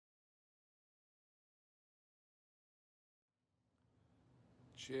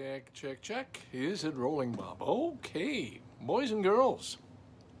Check, check, check. Is it rolling, Bob? Okay, boys and girls,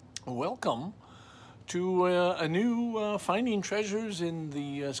 welcome to a new Finding Treasures in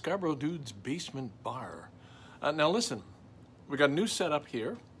the Scarborough Dude's Basement Bar. Now listen, we got a new setup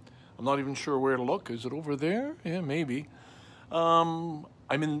here. I'm not even sure where to look. Is it over there? Yeah, maybe. I'm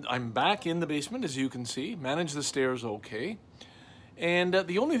back in the basement, as you can see. Managed the stairs okay. And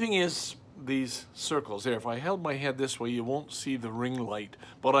the only thing is these circles there. If I held my head this way, you won't see the ring light.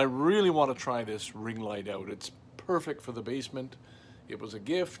 But I really want to try this ring light out. It's perfect for the basement. It was a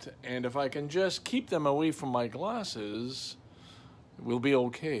gift, and if I can just keep them away from my glasses, we'll be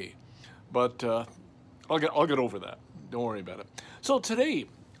okay. But I'll get over that. Don't worry about it. So today,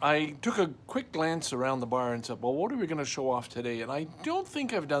 I took a quick glance around the bar and said, well, what are we going to show off today? And I don't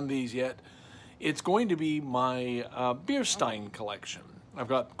think I've done these yet. It's going to be my beer Stein collection. I've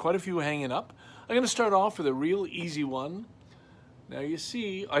got quite a few hanging up. I'm going to start off with a real easy one. Now you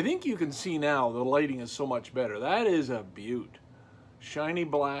see, I think you can see now the lighting is so much better. That is a beaut. Shiny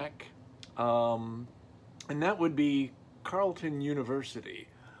black. And that would be Carleton University.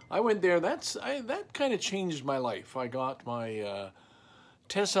 I went there. That kind of changed my life. I got my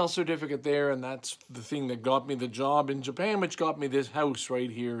TESOL certificate there, and that's the thing that got me the job in Japan, which got me this house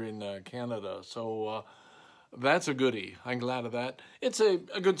right here in Canada. So that's a goodie. I'm glad of that. It's a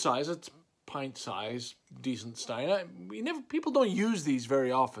good size. It's pint size, decent Stein. People don't use these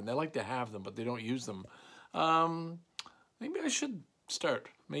very often. They like to have them, but they don't use them. Maybe I should start.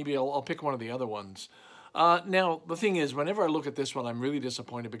 Maybe I'll pick one of the other ones. Now, the thing is, whenever I look at this one, I'm really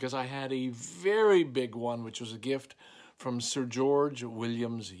disappointed because I had a very big one, which was a gift from Sir George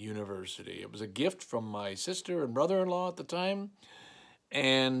Williams University. It was a gift from my sister and brother-in-law at the time.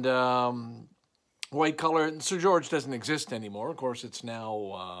 And white color. And Sir George doesn't exist anymore. Of course, it's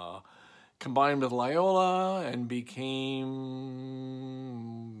now combined with Loyola and became,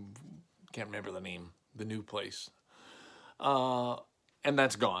 can't remember the name, the new place. And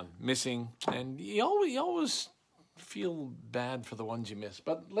that's gone, missing. And you always feel bad for the ones you miss.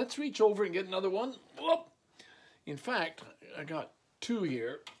 But let's reach over and get another one. Whoop. In fact, I got two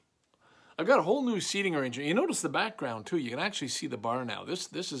here. I've got a whole new seating arrangement. You notice the background too. You can actually see the bar now.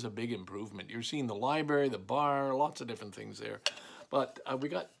 This is a big improvement. You're seeing the library, the bar, lots of different things there. But we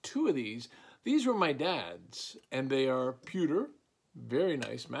got two of these. These were my dad's, and they are pewter. Very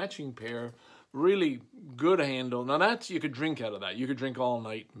nice, matching pair. Really good handle. Now that's, you could drink out of that. You could drink all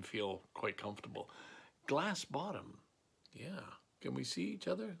night and feel quite comfortable. Glass bottom. Yeah. Can we see each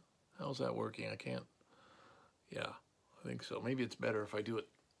other? How's that working? I can't. Yeah, I think so. Maybe it's better if I do it.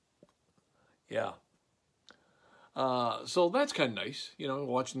 Yeah. So that's kind of nice, you know,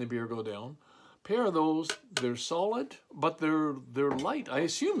 watching the beer go down. Pair of those, they're solid, but they're light. I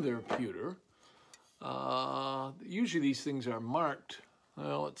assume they're pewter. Usually these things are marked.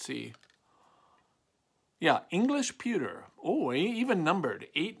 Well, let's see. Yeah, English pewter. Oh, even numbered.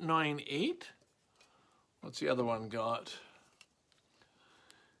 898. What's the other one got?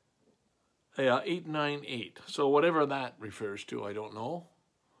 Yeah, 898. So whatever that refers to, I don't know.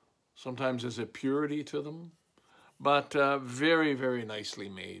 Sometimes there's a purity to them. But very, very nicely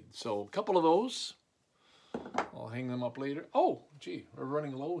made. So a couple of those. I'll hang them up later. Oh, gee, we're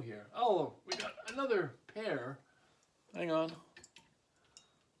running low here. Oh, we got another pair. Hang on.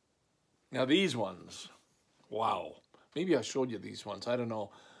 Now these ones. Wow. Maybe I showed you these ones. I don't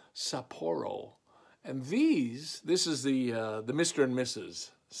know. Sapporo. And this is the Mr. and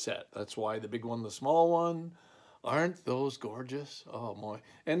Mrs. set. That's why the big one, the small one. Aren't those gorgeous? Oh, my.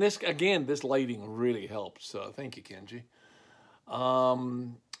 And this, again, this lighting really helps. Thank you, Kenji.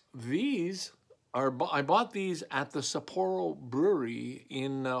 These are, I bought these at the Sapporo Brewery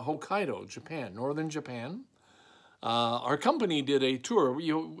in Hokkaido, Japan, northern Japan. Our company did a tour.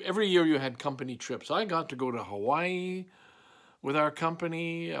 Every year you had company trips. I got to go to Hawaii with our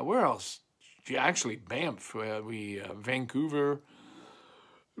company. Where else? Actually, Banff, Vancouver.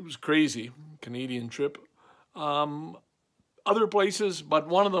 It was crazy, Canadian trip. Other places, but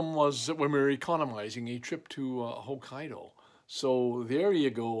one of them was when we were economizing, a trip to Hokkaido. So there you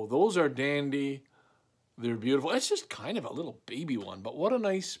go. Those are dandy. They're beautiful. It's just kind of a little baby one, but what a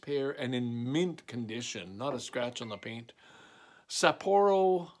nice pair, and in mint condition, not a scratch on the paint.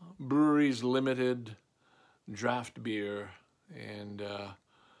 Sapporo Breweries Limited draft beer, and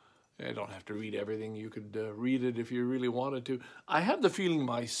I don't have to read everything. You could read it if you really wanted to. I have the feeling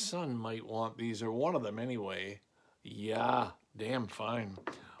my son might want these, or one of them anyway. Yeah, damn fine.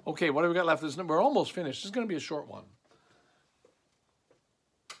 Okay, what have we got left? We're almost finished. This is going to be a short one.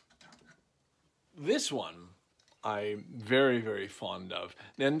 This one I'm very, very fond of.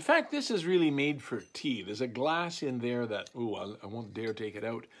 And in fact, this is really made for tea. There's a glass in there that, ooh, I won't dare take it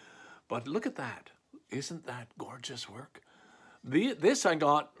out. But look at that. Isn't that gorgeous work? This I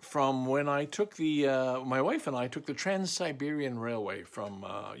got from when I took my wife and I took the Trans-Siberian Railway from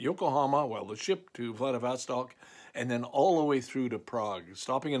Yokohama, well, the ship to Vladivostok, and then all the way through to Prague,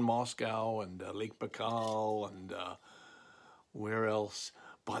 stopping in Moscow and Lake Baikal and where else?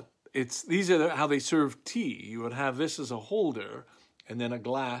 But these are how they serve tea. You would have this as a holder and then a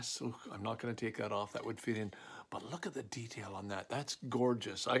glass. Ooh, I'm not going to take that off. That would fit in. But look at the detail on that. That's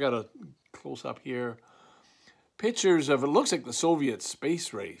gorgeous. I got a close up here. Pictures of, it looks like the Soviet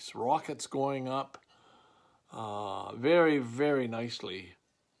space race. Rockets going up. Very, very nicely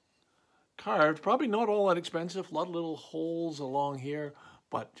carved. Probably not all that expensive. A lot of little holes along here.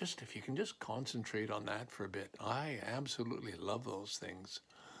 But just if you can just concentrate on that for a bit. I absolutely love those things.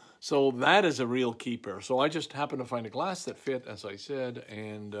 So that is a real keeper. So I just happened to find a glass that fit, as I said,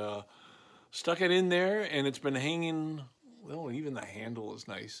 and stuck it in there. And it's been hanging, well, even the handle is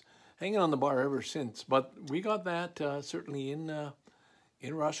nice. Hanging on the bar ever since. But we got that certainly in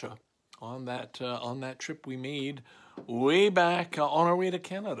Russia on that trip we made way back on our way to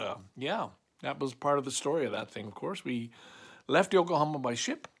Canada. Yeah, that was part of the story of that thing. Of course, we left Yokohama by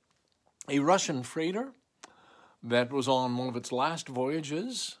ship, a Russian freighter that was on one of its last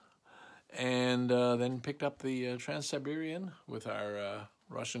voyages, and then picked up the Trans-Siberian with our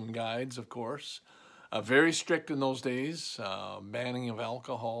Russian guides, of course. Very strict in those days, banning of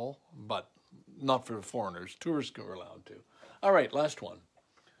alcohol, but not for foreigners. Tourists were allowed to. All right, last one.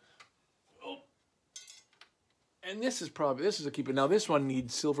 Oh. And this is a keeper. Now this one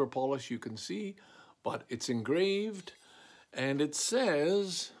needs silver polish, you can see, but it's engraved, and it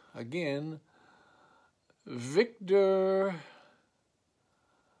says, again, Victor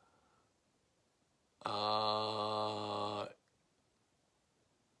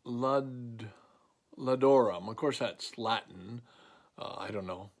Ladorum. Of course, that's Latin. I don't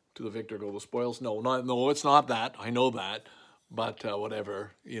know. To the victor go the spoils. No, it's not that. I know that. But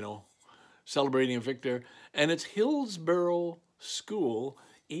whatever, you know, celebrating a victor. And it's Hillsborough School,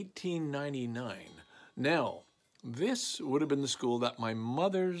 1899. Now, this would have been the school that my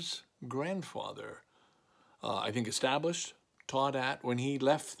mother's grandfather, I think, established, taught at when he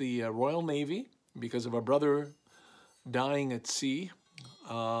left the Royal Navy because of a brother dying at sea.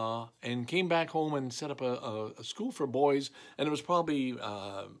 And came back home and set up a school for boys, and it was probably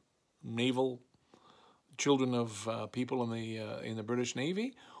naval children of people in the British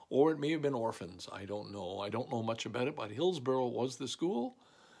Navy, or it may have been orphans. I don't know. I don't know much about it, but Hillsborough was the school,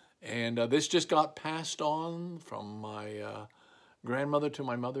 and this just got passed on from my grandmother to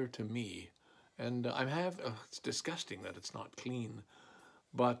my mother to me, and it's disgusting that it's not clean.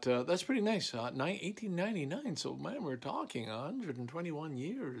 But that's pretty nice. 1899, so man, we're talking 121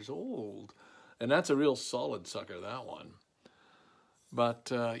 years old. And that's a real solid sucker, that one.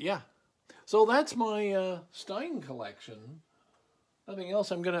 But yeah, so that's my Stein collection. Nothing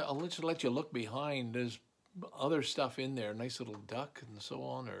else. I'll just let you look behind. There's other stuff in there, nice little duck and so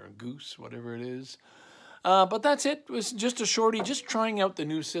on, or a goose, whatever it is. But that's it. It was just a shorty, just trying out the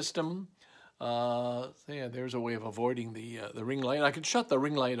new system. Yeah, there's a way of avoiding the ring light. I could shut the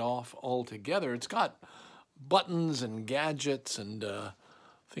ring light off altogether. It's got buttons and gadgets and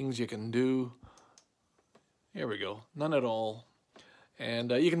things you can do. Here we go. None at all.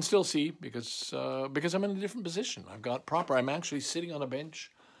 And you can still see because I'm in a different position. I'm actually sitting on a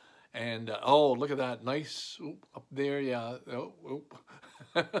bench. And oh, look at that. Nice. Oop, up there, yeah. Oh.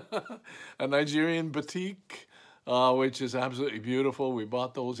 A Nigerian batik. Which is absolutely beautiful. We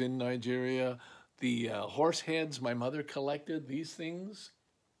bought those in Nigeria. The horse heads my mother collected, these things.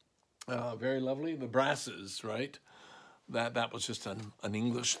 Very lovely. The brasses, right? That was just an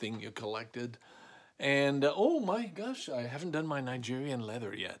English thing you collected. And oh my gosh, I haven't done my Nigerian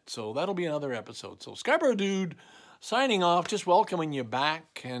leather yet. So that'll be another episode. So Scarborough Dude signing off, just welcoming you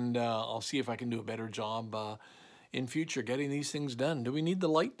back. And I'll see if I can do a better job in future getting these things done. Do we need the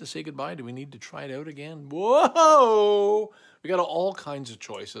light to say goodbye? Do we need to try it out again? Whoa! We got all kinds of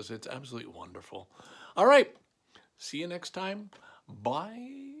choices. It's absolutely wonderful. All right. See you next time.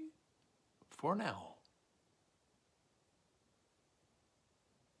 Bye for now.